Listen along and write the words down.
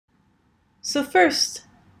So first,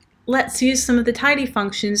 let's use some of the tidy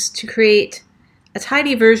functions to create a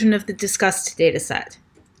tidy version of the discussed dataset.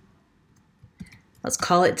 Let's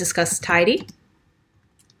call it discuss tidy.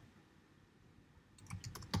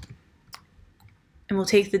 And we'll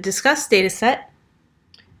take the discuss dataset,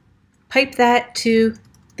 pipe that to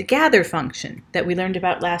the gather function that we learned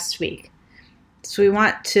about last week. So we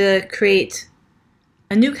want to create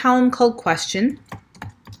a new column called question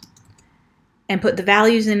and put the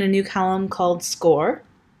values in a new column called score.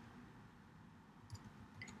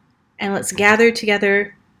 And let's gather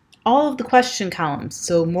together all of the question columns,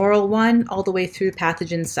 so moral 1 all the way through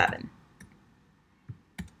pathogen 7.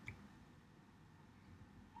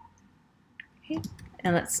 Okay.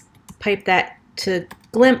 And let's pipe that to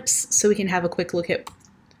glimpse so we can have a quick look at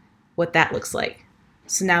what that looks like.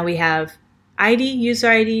 So now we have ID,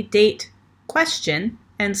 user ID, date, question,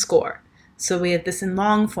 and score. So we have this in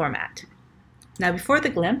long format. Now before the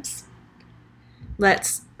glimpse,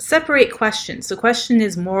 let's separate questions. So question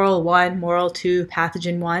is moral 1, moral 2,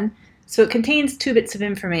 pathogen 1. So it contains 2 bits of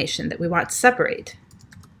information that we want to separate.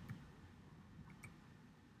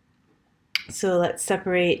 So let's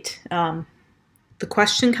separate the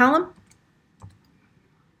question column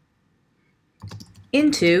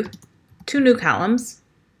into 2 new columns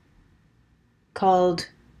called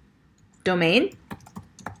domain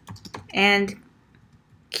and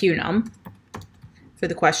qnum for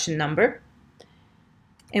the question number.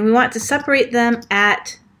 And we want to separate them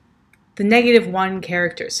at the -1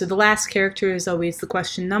 character. So the last character is always the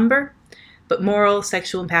question number, but moral,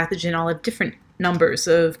 sexual, and pathogen all have different numbers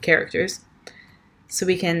of characters. So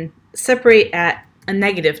we can separate at a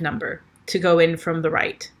negative number to go in from the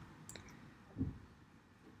right.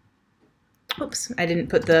 Oops, I didn't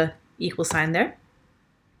put the equal sign there.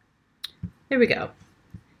 There we go.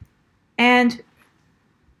 And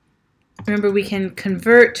remember, we can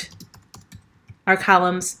convert our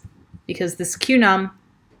columns because this qnum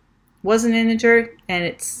was an integer and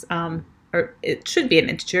it's, or it should be an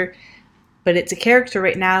integer, but it's a character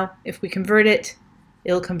right now. If we convert it,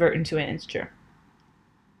 it'll convert into an integer.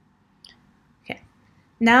 Okay,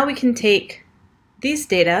 now we can take these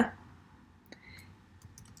data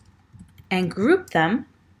and group them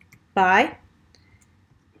by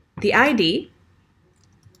the ID,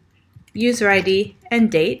 user ID,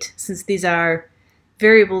 and date, since these are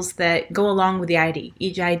variables that go along with the ID.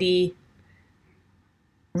 Each ID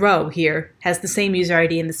row here has the same user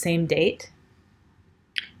ID and the same date.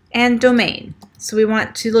 And domain. So we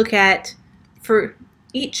want to look at, for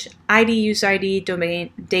each ID, user ID,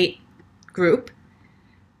 domain, date group,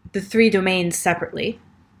 the 3 domains separately.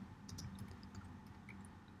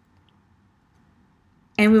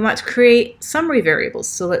 And we want to create summary variables.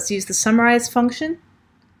 So let's use the summarize function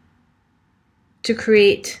to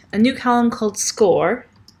create a new column called score,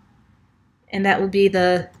 and that will be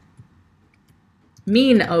the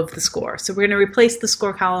mean of the score. So we're going to replace the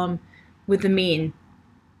score column with the mean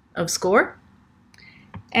of score,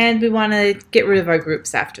 and we want to get rid of our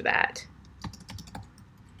groups after that.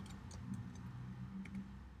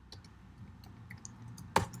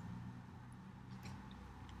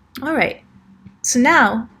 All right, so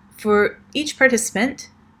now for each participant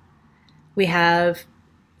we have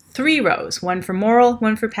 3 rows, 1 for moral,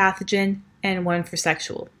 1 for pathogen, and 1 for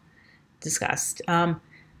sexual discussed.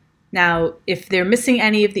 Now, if they're missing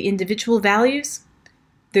any of the individual values,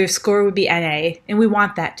 their score would be NA, and we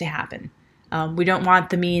want that to happen. We don't want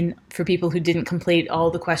the mean for people who didn't complete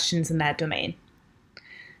all the questions in that domain.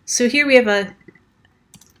 So here we have a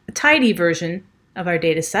tidy version of our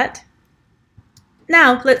data set.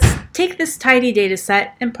 Now, let's take this tidy data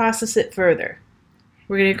set and process it further.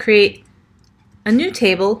 We're going to create a new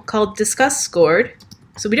table called discuss scored.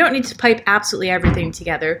 So we don't need to pipe absolutely everything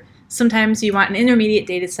together. Sometimes you want an intermediate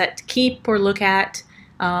data set to keep or look at.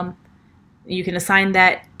 You can assign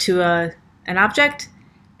that to an object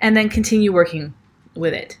and then continue working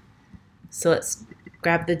with it. So let's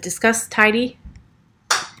grab the discuss tidy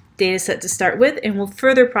data set to start with, and we'll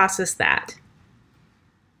further process that.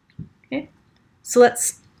 Okay. So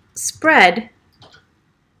let's spread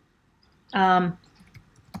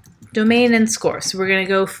domain and score. So we're going to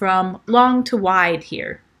go from long to wide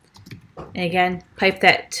here. And again, pipe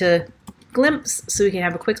that to glimpse so we can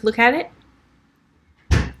have a quick look at it.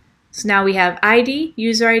 So now we have ID,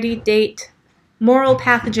 user ID, date, moral,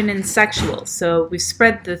 pathogen, and sexual. So we've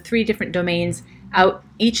spread the 3 different domains out,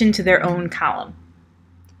 each into their own column.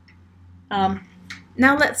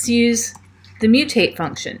 Now let's use the mutate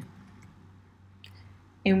function.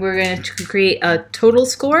 And we're going to create a total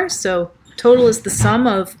score. So total is the sum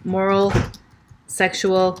of moral,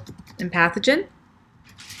 sexual, and pathogen.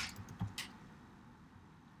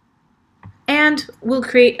 And we'll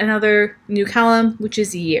create another new column, which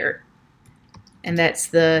is year. And that's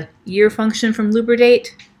the year function from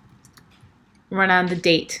lubridate run on the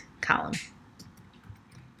date column.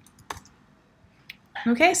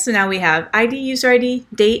 Okay, so now we have ID, user ID,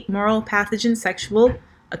 date, moral, pathogen, sexual,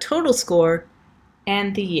 a total score,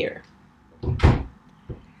 and the year.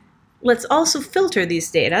 Let's also filter these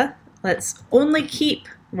data. Let's only keep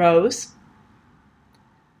rows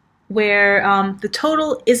where the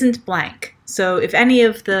total isn't blank. So if any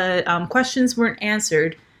of the questions weren't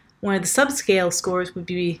answered, one of the subscale scores would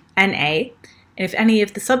be NA. And if any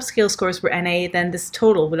of the subscale scores were NA, then this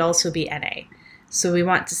total would also be NA. So we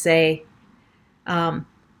want to say, we want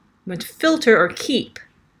to filter or keep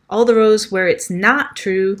all the rows where it's not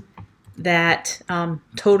true that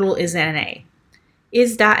total is NA.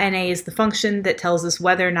 Is.NA is the function that tells us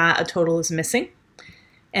whether or not a total is missing.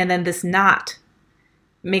 And then this not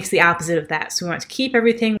makes the opposite of that. So we want to keep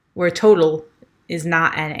everything where total is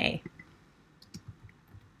not NA.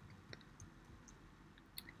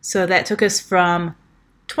 So that took us from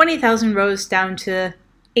 20,000 rows down to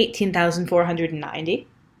 18,490.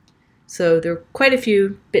 So there are quite a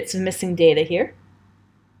few bits of missing data here.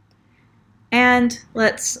 And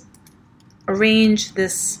let's arrange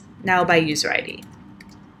this now by user ID.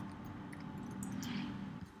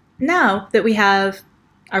 Now that we have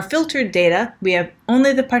our filtered data, we have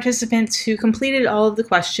only the participants who completed all of the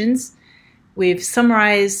questions. We've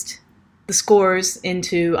summarized the scores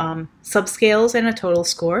into subscales and a total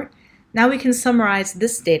score. Now we can summarize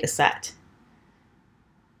this data set.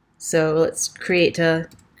 So let's create a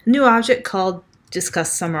new object called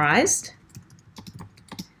Discuss Summarized.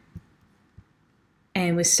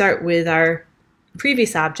 And we start with our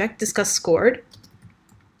previous object, Discuss Scored.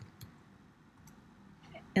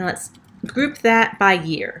 And let's group that by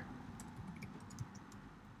year.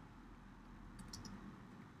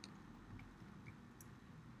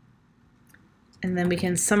 And then we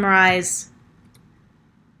can summarize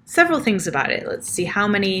several things about it. Let's see how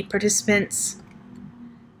many participants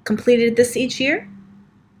completed this each year,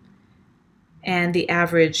 and the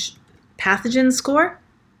average pathogen score.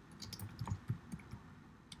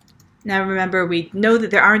 Now remember, we know that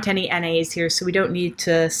there aren't any NAs here, so we don't need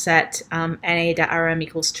to set na.rm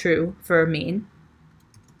equals true for a mean.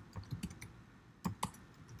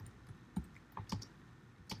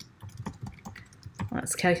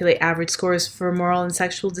 Let's calculate average scores for moral and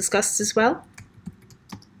sexual discussed as well.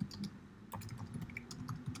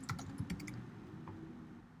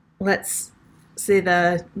 Let's say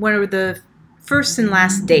one of the first and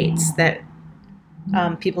last dates that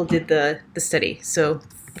people did the study. So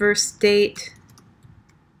first date,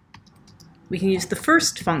 we can use the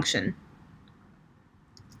first function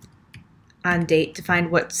on date to find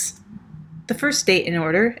what's the first date in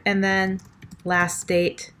order, and then last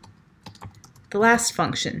date, the last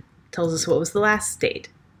function tells us what was the last date.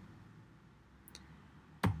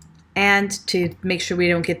 And to make sure we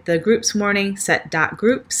don't get the groups warning, set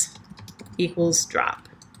 .groups equals drop.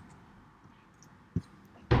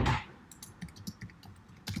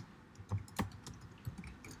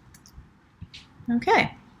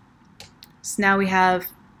 Okay, so now we have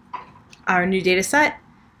our new data set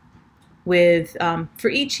with, for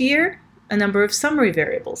each year, a number of summary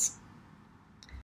variables.